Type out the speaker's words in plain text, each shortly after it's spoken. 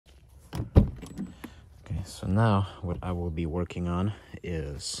So now what I will be working on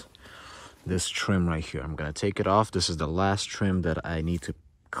is this trim right here. I'm gonna take it off. This is the last trim that I need to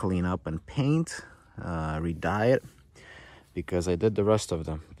clean up and paint, re-dye it, because I did the rest of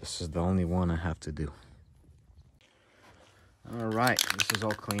them. This is the only one I have to do. All right, this is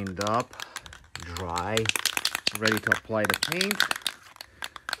all cleaned up, dry, ready to apply the paint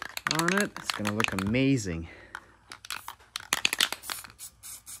on it. It's gonna look amazing.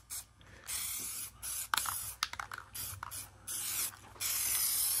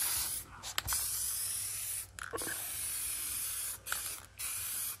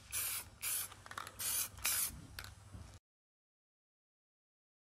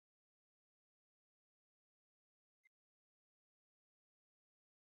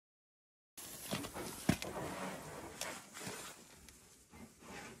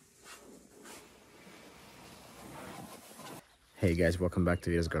 Hey guys, welcome back to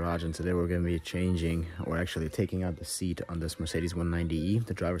VITO'S Garage, and today we're going to be changing, or actually taking out the seat on this Mercedes 190e.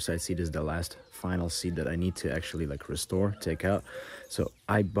 The driver's side seat is the last final seat that I need to actually like restore, take out. So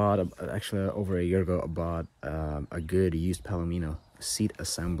I bought, actually over a year ago, I bought a good used Palomino seat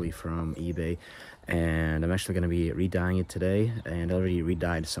assembly from eBay, and I'm actually going to be re-dyeing it today, and I already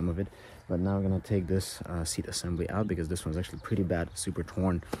re-dyed some of it. But now I'm going to take this seat assembly out because this one's actually pretty bad, super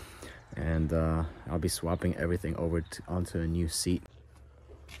torn. And I'll be swapping everything over onto a new seat.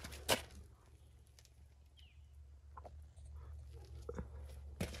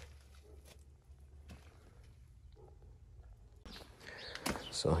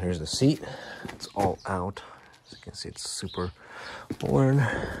 So here's the seat. It's all out. As you can see, it's super worn,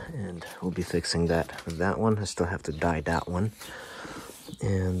 and we'll be fixing that with that one. I still have to dye that one.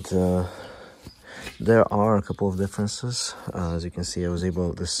 And there are a couple of differences. As you can see, I was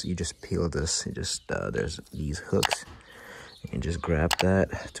able, you just peel this, there's these hooks. You can just grab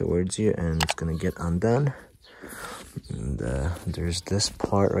that towards you and it's gonna get undone. And there's this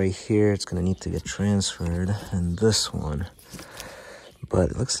part right here, it's gonna need to get transferred, and this one.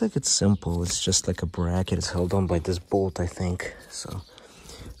 But it looks like it's simple, it's just like a bracket, it's held on by this bolt, I think. So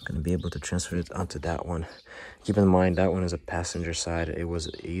I'm gonna be able to transfer it onto that one. Keep in mind that one is a passenger side. It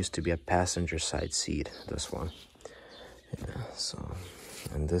used to be a passenger side seat, this one. Yeah, so,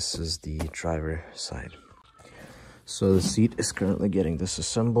 and this is the driver side. So the seat is currently getting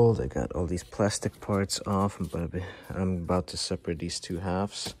disassembled. I got all these plastic parts off, but I'm about to separate these two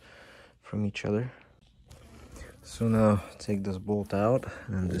halves from each other. So now take this bolt out,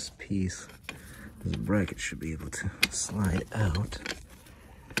 and this piece, this bracket should be able to slide out.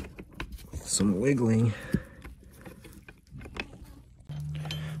 Some wiggling.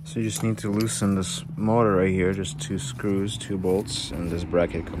 So you just need to loosen this motor right here, just 2 screws, 2 bolts, and this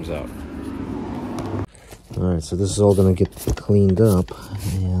bracket comes out. Alright, so this is all gonna get cleaned up,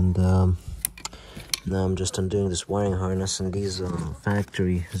 and now I'm just undoing this wiring harness, and these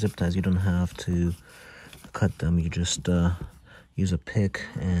factory zip ties, you don't have to cut them, you just use a pick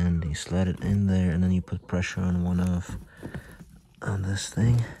and you slide it in there, and then you put pressure on one off on this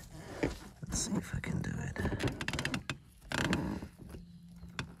thing. Let's see if I can do it.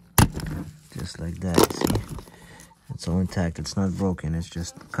 Just like that, see? It's all intact, it's not broken, it's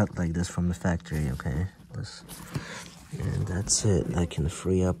just cut like this from the factory, okay? And that's it. I can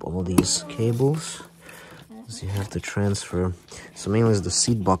free up all these cables. So you have to transfer. So mainly is the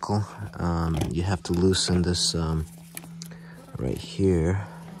seat buckle. You have to loosen this right here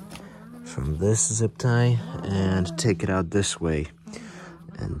from this zip tie and take it out this way.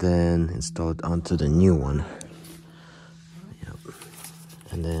 And then install it onto the new one.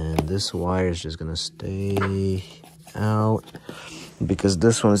 And then this wire is just gonna stay out, because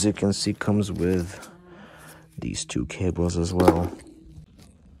this one, as you can see, comes with these 2 cables as well.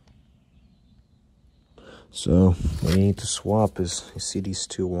 So what you need to swap is, you see these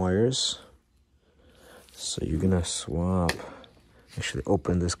 2 wires. So you're gonna swap, actually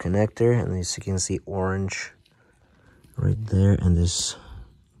open this connector, and as you can see, orange right there, and this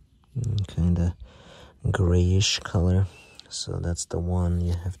kind of grayish color. So that's the one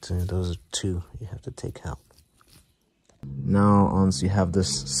you have to, those are 2 you have to take out. Now, once you have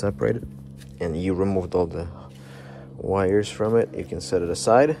this separated and you removed all the wires from it, you can set it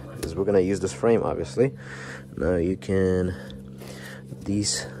aside, because we're gonna use this frame, obviously. Now you can,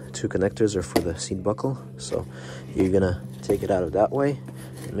 these 2 connectors are for the seat buckle, so you're gonna take it out of that way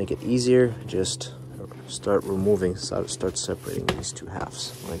and make it easier. Just start removing, start separating these 2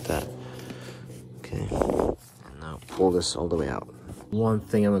 halves like that. Okay. Now pull this all the way out. One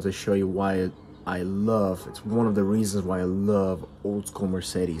thing I'm going to show you why I love, it's one of the reasons why I love old school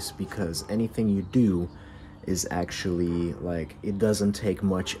Mercedes, because anything you do, is actually like, it doesn't take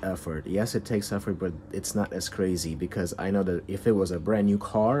much effort. Yes, it takes effort, but it's not as crazy, because I know that if it was a brand new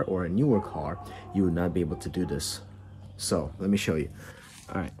car or a newer car, you would not be able to do this. So let me show you.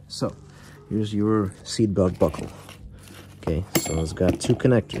 All right, so here's your seatbelt buckle. Okay, so it's got two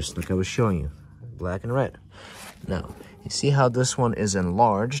connectors like I was showing you, black and red. Now you see how this one is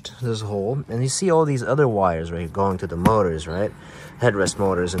enlarged, this hole, and you see all these other wires right going to the motors, right? Headrest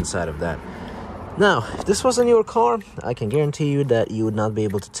motors inside of that. Now, if this wasn't your car, I can guarantee you that you would not be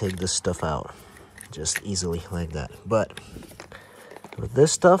able to take this stuff out just easily like that. But with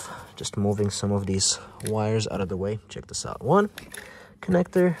this stuff, just moving some of these wires out of the way. Check this out. One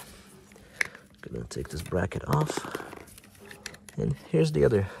connector. Gonna take this bracket off. And here's the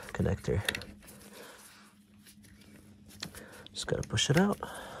other connector. Just gotta push it out.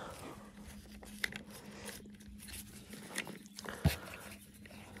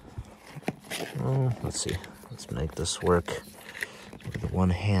 Oh, let's see. Let's make this work with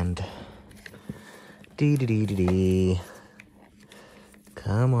one hand. Dee.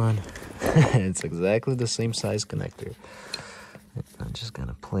 Come on. It's exactly the same size connector. I'm just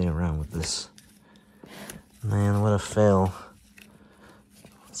gonna play around with this. Man, what a fail.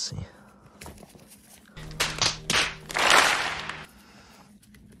 Let's see.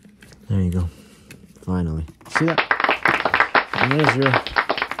 There you go. Finally. See that? And there's your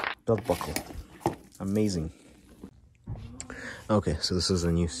belt buckle. Amazing. Okay, so this is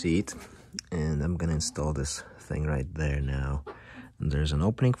a new seat, and I'm gonna install this thing right there now. And there's an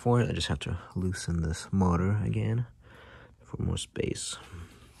opening for it. I just have to loosen this motor again for more space.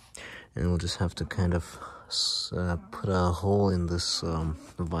 And we'll just have to kind of put a hole in this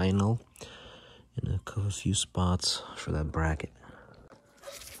vinyl in a few spots for that bracket.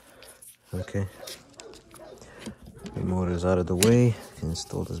 Okay, the motor's out of the way. I can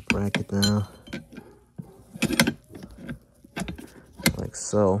install this bracket now, like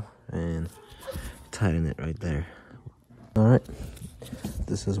so, and tighten it right there. All right,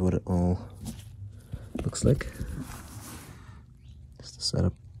 this is what it all looks like. Just the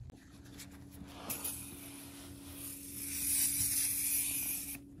setup.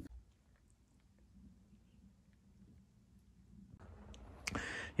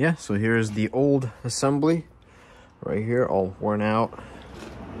 Yeah, so here's the old assembly right here, all worn out.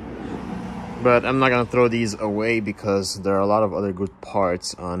 But I'm not gonna throw these away because there are a lot of other good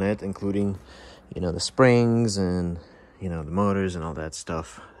parts on it, including, you know, the springs and, you know, the motors and all that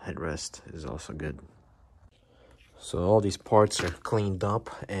stuff. Headrest is also good. So all these parts are cleaned up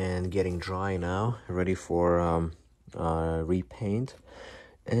and getting dry now, ready for repaint.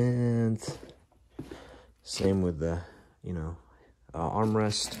 And same with the, you know,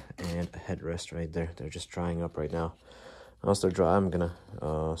 armrest and headrest right there. They're just drying up right now. Once they're dry, I'm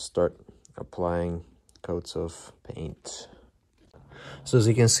gonna start applying coats of paint. So as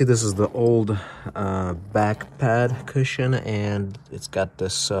you can see, this is the old back pad cushion, and it's got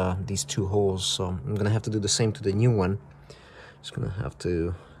this these two holes. So I'm gonna have to do the same to the new one. Just gonna have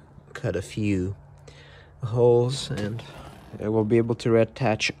to cut a few holes, and we'll be able to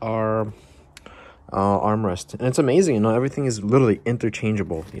reattach our armrest. And it's amazing, you know, everything is literally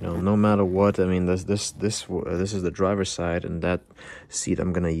interchangeable, you know, no matter what. I mean, this is the driver's side, and that seat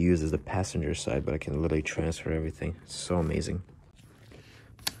I'm gonna use is the passenger side, but I can literally transfer everything. It's so amazing.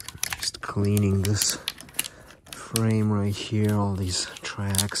 Just cleaning this frame right here, all these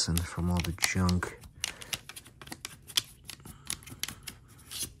tracks and from all the junk.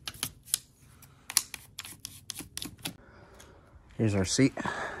 Here's our seat,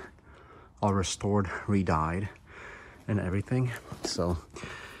 all restored, re-dyed and everything. So,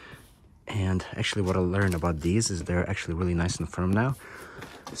 and actually what I learned about these is they're actually really nice and firm now.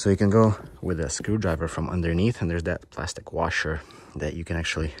 So you can go with a screwdriver from underneath, and there's that plastic washer that you can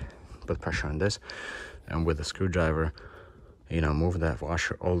actually put pressure on this, and with a screwdriver, you know, move that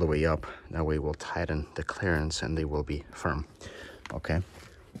washer all the way up. That way we'll tighten the clearance and they will be firm. Okay,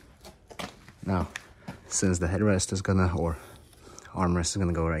 now since the headrest is gonna, or armrest is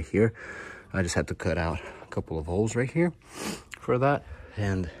gonna go right here, I just had to cut out a couple of holes right here for that.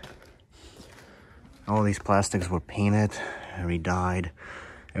 And all these plastics were painted, re-dyed.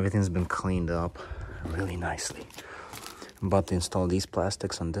 Everything's been cleaned up really nicely. I'm about to install these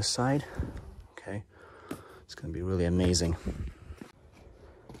plastics on this side. Okay, it's gonna be really amazing.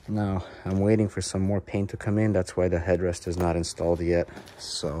 Now I'm waiting for some more paint to come in. That's why the headrest is not installed yet.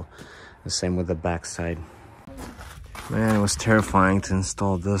 So the same with the back side. Man, it was terrifying to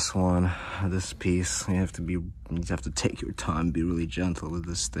install this one, this piece. You have to take your time, be really gentle with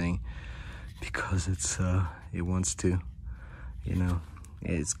this thing, because it wants to, you know,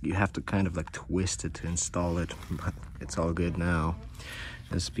 you have to kind of like twist it to install it, but it's all good now.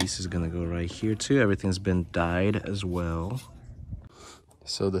 This piece is gonna go right here too. Everything's been dyed as well.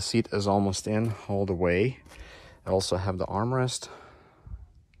 So the seat is almost in all the way. I also have the armrest.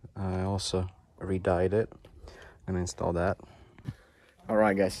 I also re-dyed it. I'm gonna install that. All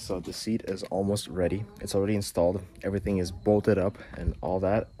right guys, so the seat is almost ready. It's already installed. Everything is bolted up and all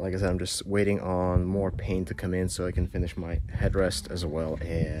that. Like I said, I'm just waiting on more paint to come in so I can finish my headrest as well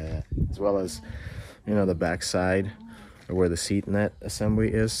as, you know, the back side where the seat net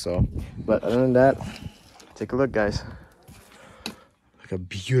assembly is. So, but other than that, take a look, guys. Look how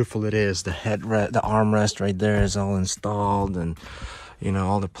beautiful it is. The armrest right there is all installed, and you know,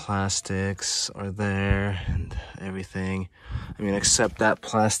 all the plastics are there and everything. I mean, except that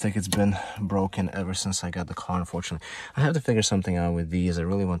plastic, it's been broken ever since I got the car, unfortunately. I have to figure something out with these. I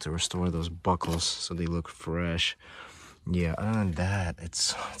really want to restore those buckles so they look fresh. Yeah, other than that,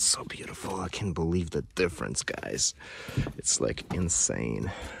 it's so beautiful. I can't believe the difference, guys. It's like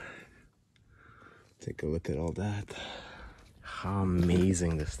insane. Take a look at all that. How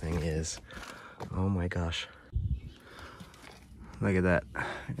amazing this thing is. Oh my gosh. Look at that.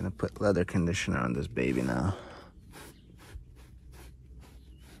 I'm gonna put leather conditioner on this baby now.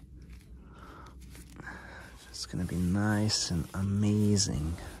 It's gonna be nice and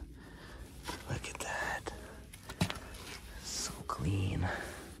amazing. Look at that. So clean.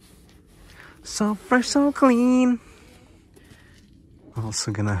 So fresh, so clean.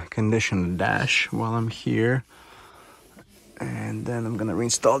 Also gonna condition the dash while I'm here. And then I'm gonna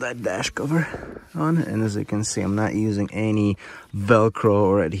reinstall that dash cover on. And as you can see, I'm not using any Velcro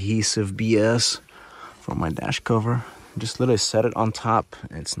or adhesive BS for my dash cover. Just literally set it on top.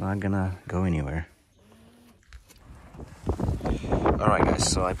 It's not gonna go anywhere. Alright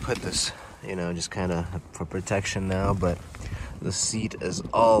guys, so I put this, you know, just kind of for protection now, but the seat is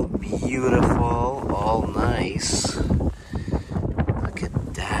all beautiful, all nice. Look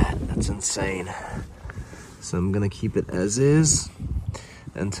at that, that's insane. So I'm gonna keep it as is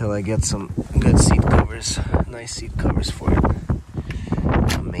until I get some good seat covers, nice seat covers for it.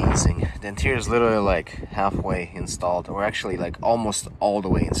 Amazing. The interior is literally like halfway installed, or actually like almost all the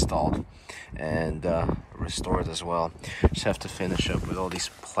way installed and restored as well. Just have to finish up with all these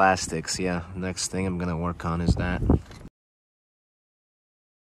plastics. Yeah, next thing I'm gonna work on is that.